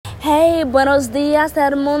Hey, buenos dias,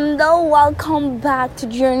 Mundo. Welcome back to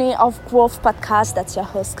Journey of Growth podcast. That's your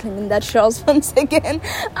host, Cleminda Charles, once again.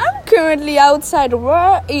 I'm currently outside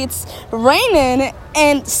where it's raining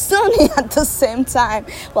and sunny at the same time.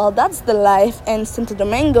 Well, that's the life in Santo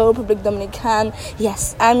Domingo, Republic Dominican.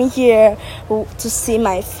 Yes, I'm here to see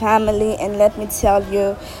my family, and let me tell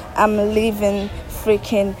you, I'm living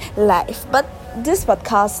freaking life. But this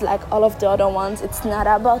podcast, like all of the other ones, it's not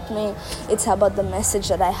about me. It's about the message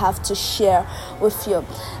that I have to share with you.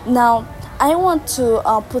 Now, I want to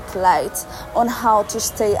put light on how to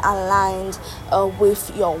stay aligned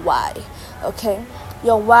with your why. Okay,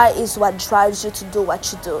 your why is what drives you to do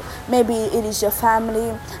what you do. Maybe it is your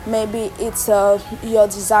family. Maybe it's your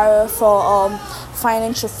desire for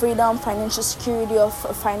financial freedom, financial security, or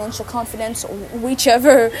financial confidence,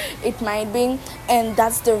 whichever it might be. And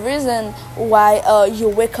that's the reason why you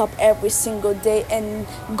wake up every single day and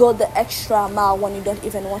go the extra mile when you don't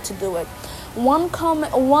even want to do it. One common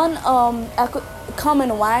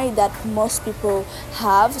why that most people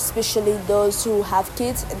have, especially those who have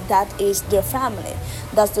kids, that is their family.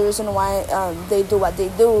 That's the reason why they do what they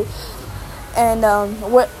do. And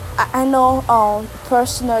I know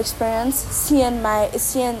personal experience, seeing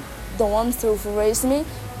the ones who've raised me,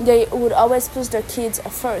 they would always put their kids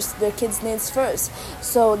first, their kids' needs first.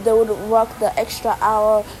 So they would work the extra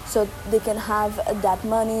hour so they can have that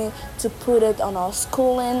money to put it on our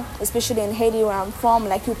schooling, especially in Haiti where I'm from.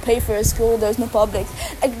 Like, you pay for your school, there's no public.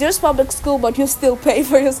 Like, there's public school, but you still pay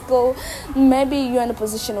for your school. Maybe you're in a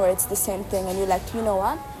position where it's the same thing and you're like, you know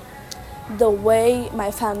what? The way my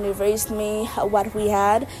family raised me, what we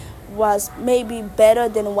had, was maybe better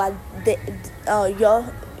than what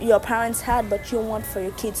your parents had, but you want for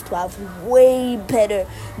your kids to have way better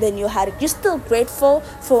than you had. You're still grateful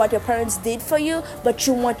for what your parents did for you, but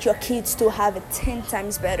you want your kids to have it 10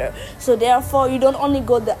 times better. So therefore, you don't only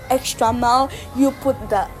go the extra mile, you put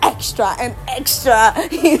the extra and extra,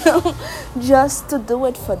 just to do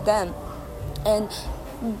it for them. And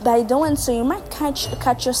by doing so, you might catch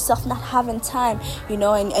yourself not having time,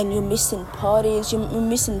 and you're missing parties, you're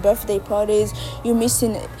missing birthday parties, you're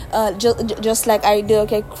missing just like I do,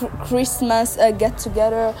 Christmas get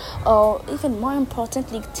together, or even more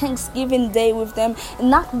importantly, Thanksgiving Day with them,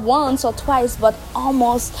 not once or twice, but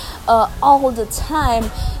almost all the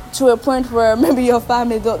time, to a point where maybe your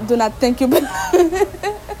family do not think you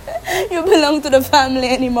belong to the family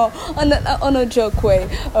anymore, on a joke way,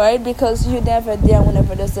 all right? Because you're never there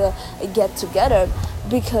whenever there's a get together,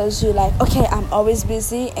 because you're like, okay, I'm always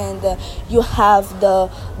busy, and you have the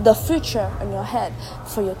future in your head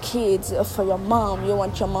for your kids, for your mom. You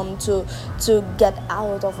want your mom to get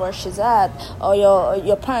out of where she's at, or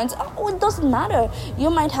your parents. Oh, it doesn't matter. You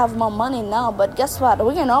might have more money now, but guess what?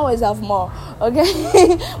 We can always have more.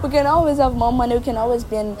 Okay, we can always have more money. We can always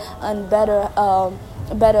be in better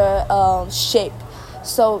shape.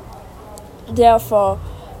 So therefore,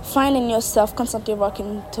 finding yourself constantly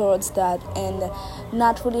working towards that and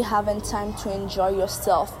not really having time to enjoy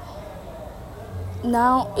yourself.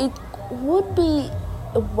 Now, it would be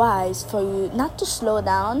wise for you not to slow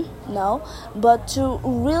down, no, but to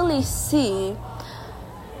really see,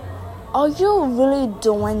 are you really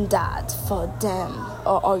doing that for them,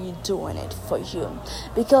 or are you doing it for you?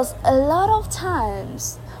 Because a lot of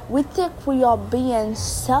times we think we are being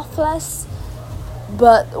selfless,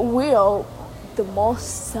 but we are the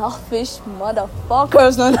most selfish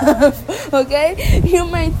motherfuckers on earth. Okay, you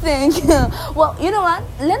might think, well, you know what,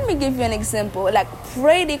 let me give you an example, like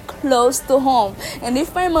pretty close to home, and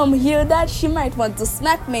if my mom hear that, she might want to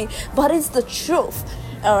smack me, but it's the truth.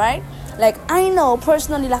 All right, like, I know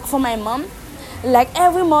personally, like, for my mom, like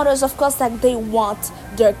every mothers, of course, like, they want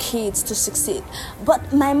their kids to succeed,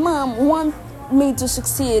 but my mom wants me to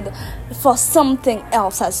succeed for something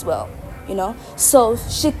else as well, so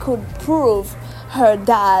she could prove her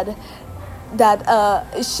dad that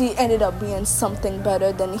she ended up being something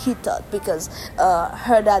better than he thought, because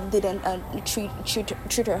her dad didn't treat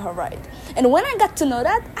her right. And when I got to know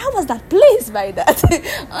that, I was not pleased by that.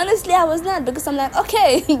 Honestly, I was not, because I'm like,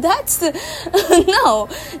 okay, that's no,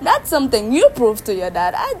 that's something you prove to your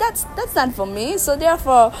dad. That's not for me. So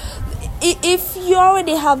therefore, if you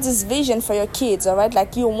already have this vision for your kids, all right,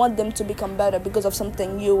 like you want them to become better because of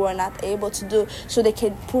something you were not able to do, so they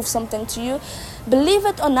can prove something to you, believe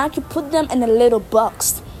it or not, you put them in a little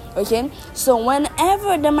box. Okay, so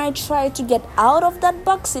whenever they might try to get out of that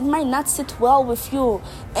box, it might not sit well with you,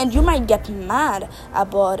 and you might get mad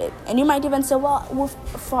about it, and you might even say, well,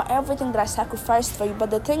 for everything that I sacrificed for you.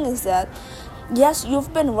 But the thing is that, yes,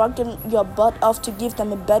 you've been working your butt off to give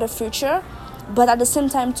them a better future, but at the same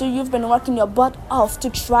time too, you've been working your butt off to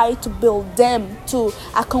try to build them to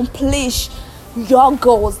accomplish your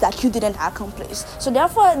goals that you didn't accomplish. So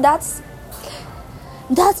therefore, that's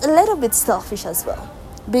a little bit selfish as well,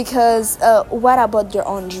 because what about their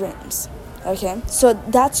own dreams? Okay, so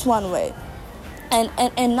that's one way. And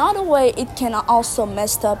another way it can also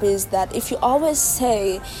messed up is that if you always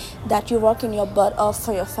say that you're working your butt off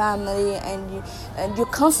for your family, and you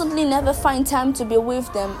constantly never find time to be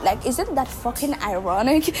with them, like, isn't that fucking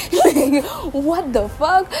ironic? Like, what the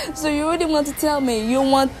fuck? So you really want to tell me you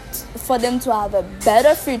want for them to have a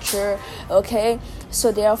better future, okay?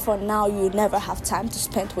 So therefore now you never have time to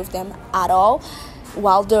spend with them at all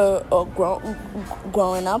while they're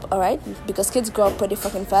growing up, all right? Because kids grow up pretty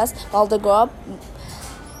fucking fast. While they grow up,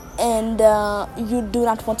 and you do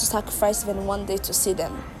not want to sacrifice even one day to see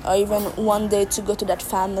them, or even one day to go to that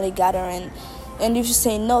family gathering. And if you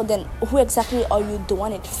say no, then who exactly are you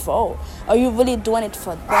doing it for? Are you really doing it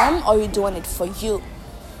for them, or are you doing it for you?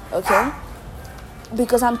 Okay?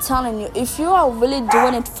 Because I'm telling you, if you are really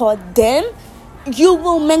doing it for them, you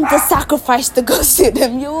will make the sacrifice to go see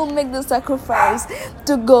them. You will make the sacrifice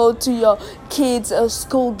to go to your kids'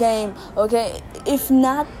 school game, okay? If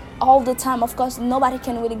not all the time, of course, nobody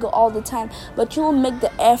can really go all the time, but you will make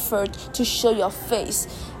the effort to show your face,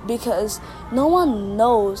 because no one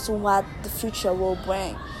knows what the future will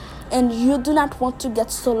bring. And you do not want to get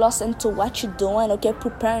so lost into what you're doing, okay,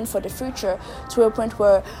 preparing for the future, to a point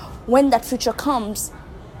where when that future comes,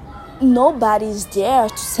 nobody's there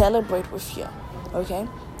to celebrate with you. Okay,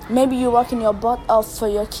 maybe you're working your butt off for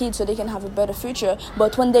your kids so they can have a better future,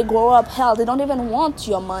 but when they grow up, hell, they don't even want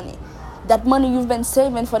your money. That money you've been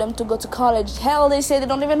saving for them to go to college, hell, they say they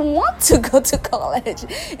don't even want to go to college.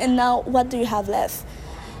 And now what do you have left?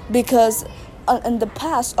 Because in the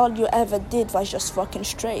past, all you ever did was just fucking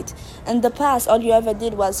straight. In the past, all you ever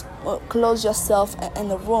did was close yourself in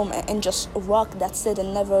a room and just rock, that's it,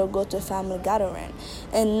 and never go to a family gathering.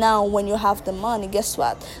 And now when you have the money, guess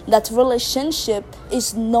what? That relationship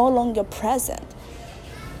is no longer present.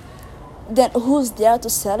 Then who's there to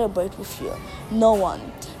celebrate with you? No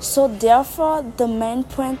one. So therefore, the main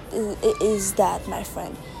point is that, my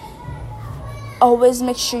friend, always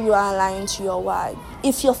make sure you are aligned to your why.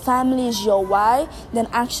 If your family is your why, then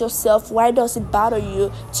ask yourself, why does it bother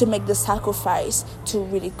you to make the sacrifice to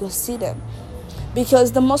really go see them?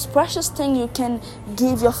 Because the most precious thing you can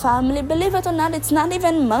give your family, believe it or not, it's not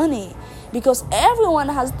even money. Because everyone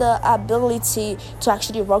has the ability to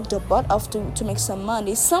actually work their butt off to make some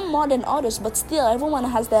money. Some more than others, but still everyone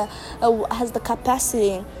has the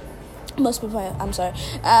capacity. Most people,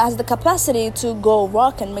 has the capacity to go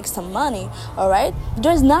work and make some money, all right?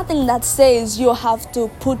 There's nothing that says you have to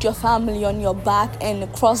put your family on your back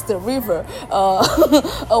and cross the river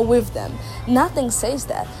with them. Nothing says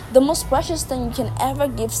that. The most precious thing you can ever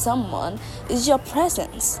give someone is your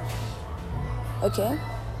presence, okay?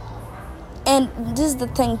 And this is the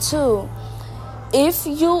thing too. If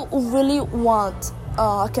you really want,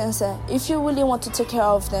 if you really want to take care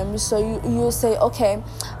of them, so you say, okay,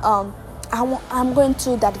 I'm going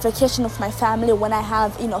to that vacation with my family when I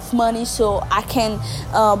have enough money, so I can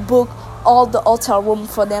book all the hotel room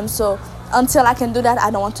for them. So until I can do that, I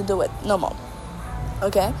don't want to do it no more.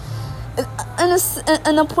 Okay.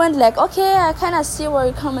 And a point, like, okay, I kind of see where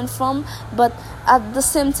you're coming from, but at the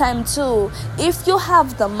same time too, if you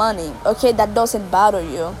have the money, okay, that doesn't bother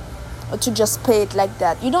you to just pay it like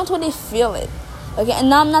that. You don't really feel it. Okay, and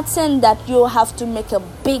now I'm not saying that you have to make a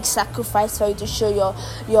big sacrifice for you to show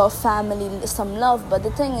your family some love, but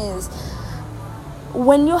the thing is,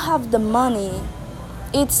 when you have the money,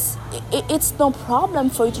 it's no problem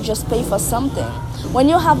for you to just pay for something. When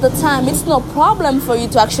you have the time, it's no problem for you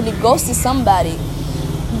to actually go see somebody.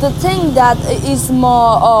 The thing that is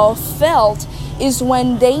more felt is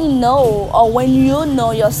when they know, or when you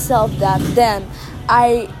know yourself, that damn,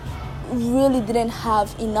 I really didn't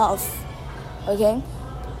have enough. Okay,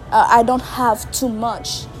 I don't have too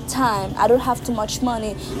much time, I don't have too much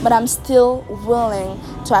money, but I'm still willing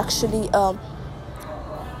to actually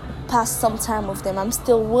pass some time with them. I'm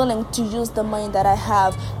still willing to use the money that I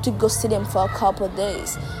have to go see them for a couple of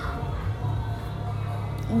days.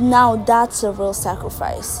 Now that's a real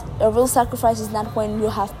sacrifice. A real sacrifice is not when you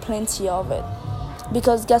have plenty of it.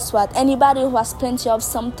 Because guess what? Anybody who has plenty of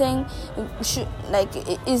something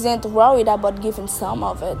isn't worried about giving some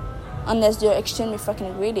of it. Unless they're extremely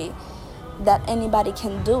fucking greedy, that anybody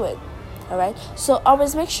can do it. All right, so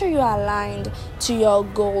always make sure you're aligned to your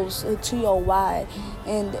goals, to your why.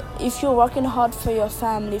 And if you're working hard for your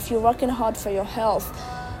family, if you're working hard for your health,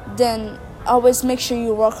 then always make sure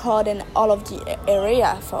you work hard in all of the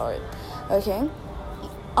area for it. Okay,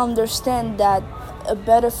 understand that a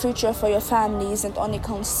better future for your family isn't only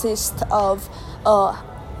consist of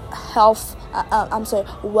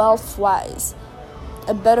wealth wise.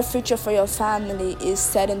 A better future for your family is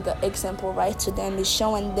setting the example right to them, is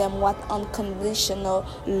showing them what unconditional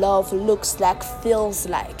love looks like, feels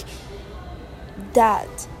like. That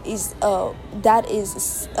is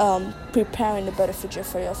preparing a better future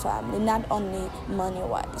for your family, not only money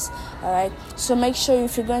wise. All right, so make sure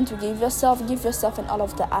if you're going to give yourself in all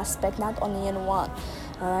of the aspect, not only in one.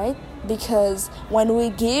 All right, because when we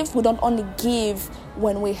give, we don't only give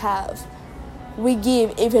when we have. We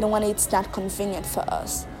give even when it's not convenient for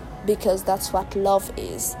us, because that's what love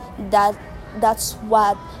is. That's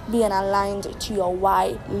what being aligned to your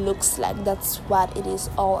why looks like. That's what it is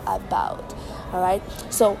all about. All right.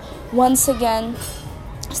 So once again,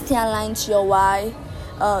 stay aligned to your why.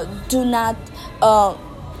 Do not.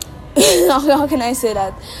 How can I say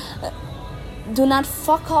that? Do not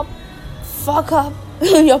fuck up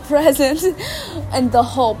your present in the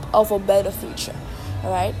hope of a better future.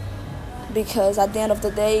 All right. Because at the end of the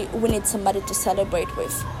day, we need somebody to celebrate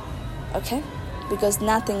with. Okay? Because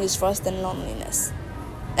nothing is worse than loneliness.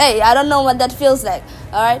 Hey, I don't know what that feels like.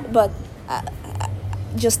 All right? But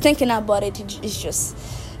just thinking about it, it's just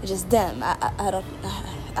damn.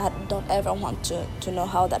 I don't ever want to know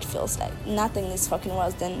how that feels like. Nothing is fucking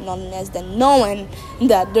worse than loneliness, than knowing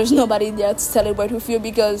that there's nobody there to celebrate with you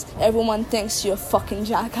because everyone thinks you're a fucking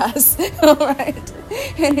jackass. Alright.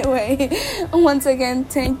 Anyway, once again,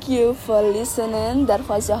 thank you for listening. That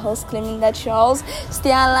was your host, Cleminda Charles.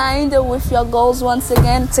 Stay aligned with your goals once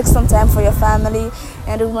again. Take some time for your family.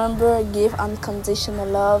 And remember, give unconditional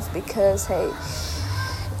love because, hey,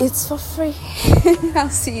 it's for free. I'll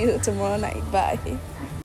see you tomorrow night. Bye.